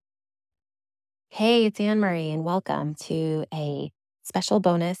Hey, it's Anne-Marie, and welcome to a special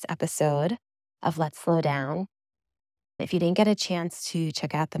bonus episode of Let's Slow Down. If you didn't get a chance to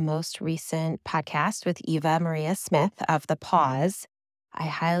check out the most recent podcast with Eva-Maria Smith of The Pause, I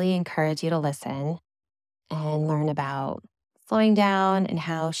highly encourage you to listen and learn about slowing down and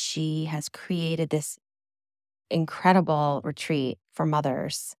how she has created this incredible retreat for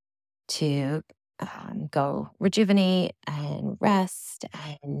mothers to go rejuvenate and rest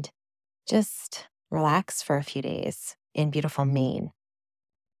and just relax for a few days in beautiful Maine.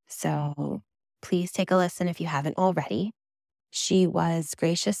 So please take a listen if you haven't already. She was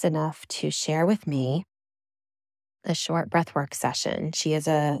gracious enough to share with me a short breathwork session. She is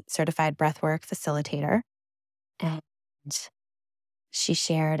a certified breathwork facilitator, and she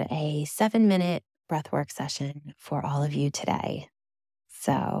shared a 7-minute breathwork session for all of you today.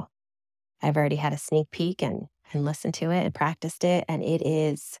 So I've already had a sneak peek and listened to it and practiced it, and it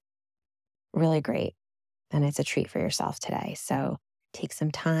is really great. And it's a treat for yourself today. So take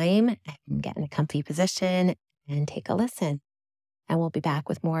some time and get in a comfy position and take a listen. And we'll be back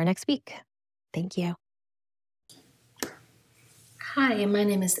with more next week. Thank you. Hi, my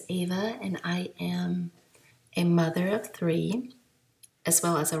name is Ava, and I am a mother of 3, as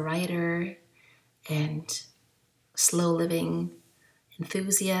well as a writer and slow living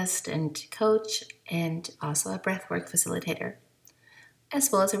enthusiast and coach, and also a breathwork facilitator,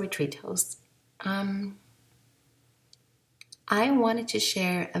 as well as a retreat host. I wanted to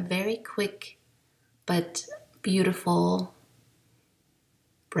share a very quick but beautiful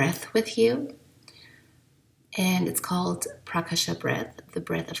breath with you, and it's called Prakasha breath, the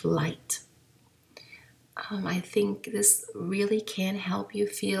breath of light. I think this really can help you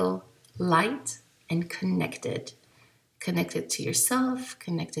feel light and connected. Connected to yourself,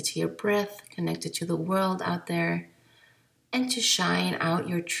 connected to your breath, connected to the world out there, and to shine out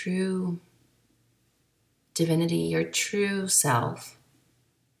your true divinity, your true self.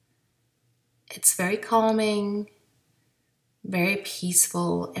 It's very calming, very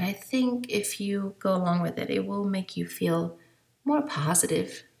peaceful, and I think if you go along with it, it will make you feel more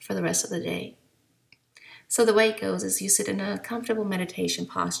positive for the rest of the day. So the way it goes is you sit in a comfortable meditation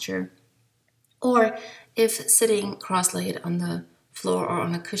posture, or if sitting cross-legged on the floor or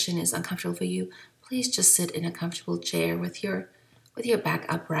on a cushion is uncomfortable for you, please just sit in a comfortable chair with your back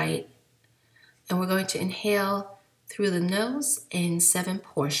upright. And we're going to inhale through the nose in 7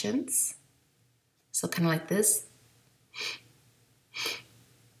 portions. So kind of like this.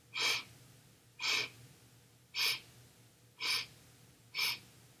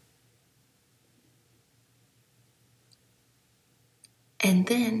 And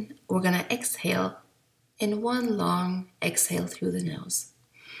then we're going to exhale in 1 long exhale through the nose.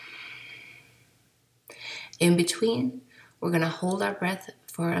 In between, we're going to hold our breath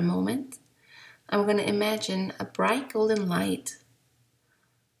for a moment. And we're going to imagine a bright golden light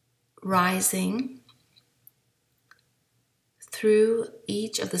rising through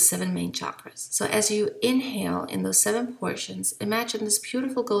each of the 7 main chakras. So as you inhale in those 7 portions, imagine this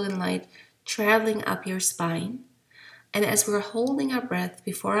beautiful golden light traveling up your spine. And as we're holding our breath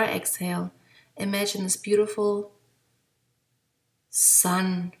before our exhale, imagine this beautiful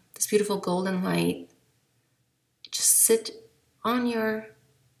sun, this beautiful golden light just sit on your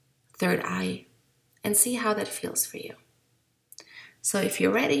 3rd eye and see how that feels for you. So if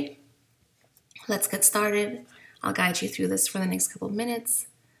you're ready, let's get started. I'll guide you through this for the next couple of minutes,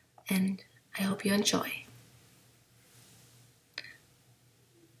 and I hope you enjoy.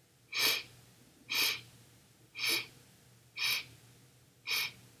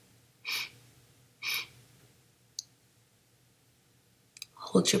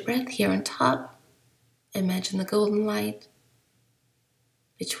 Hold your breath here on top. Imagine the golden light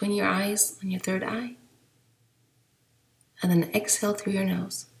between your eyes on your 3rd eye. And then exhale through your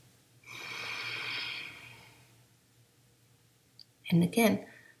nose. And again,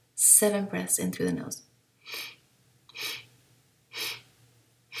 7 breaths in through the nose.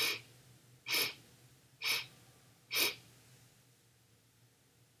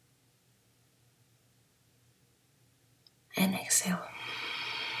 And exhale.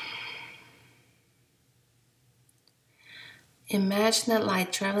 Imagine that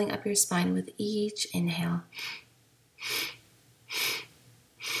light traveling up your spine with each inhale.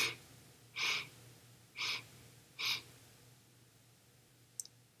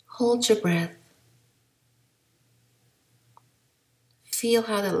 Hold your breath. Feel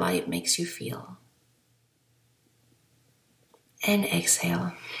how the light makes you feel. And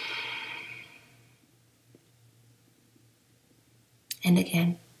exhale. And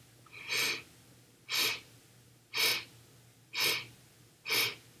again.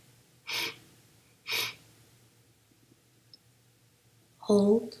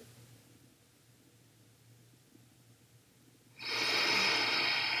 Hold.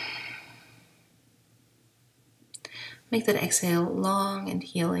 Make that exhale long and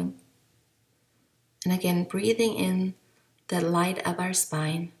healing. And again, breathing in that light up our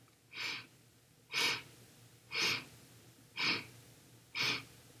spine.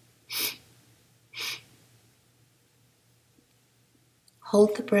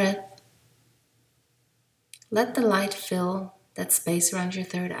 Hold the breath. Let the light fill that space around your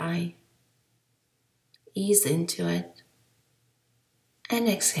third eye. Ease into it. And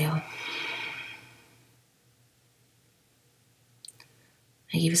exhale.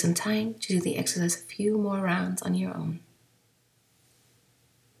 I give you some time to do the exercise a few more rounds on your own.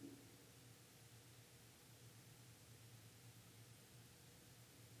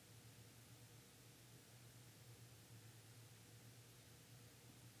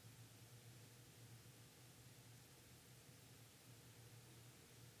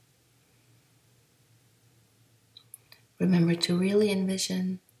 Remember to really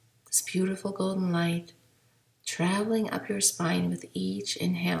envision this beautiful golden light traveling up your spine with each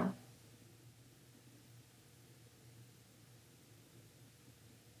inhale.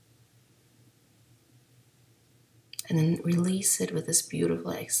 And then release it with this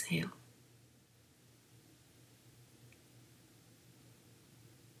beautiful exhale.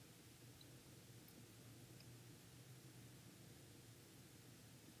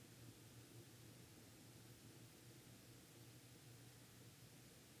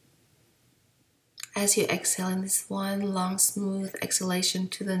 As you exhale in this one long, smooth exhalation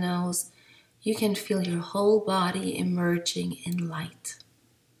to the nose, you can feel your whole body emerging in light.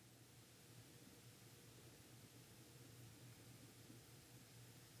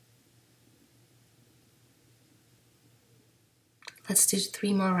 Let's do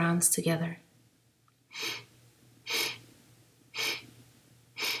 3 more rounds together.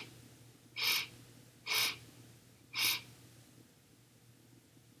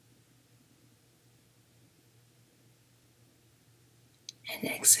 And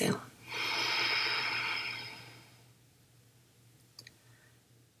exhale.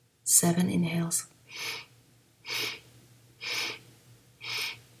 7 inhales.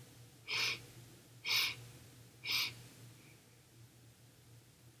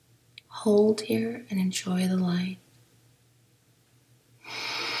 Hold here and enjoy the light.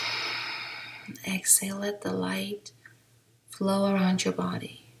 Exhale, let the light flow around your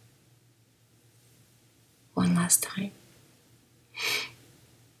body. One last time.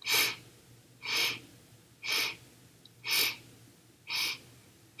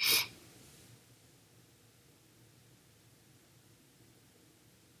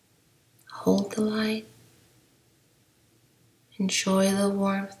 Hold the light. Enjoy the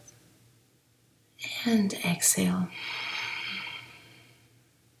warmth. And exhale.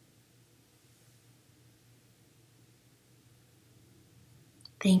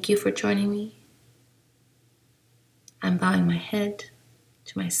 Thank you for joining me. I'm bowing my head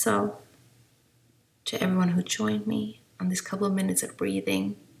to myself, to everyone who joined me on this couple of minutes of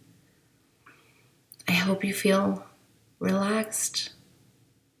breathing. I hope you feel relaxed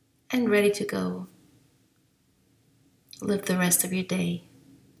and ready to go. Live the rest of your day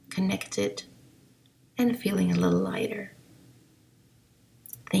connected and feeling a little lighter.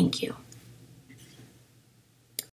 Thank you.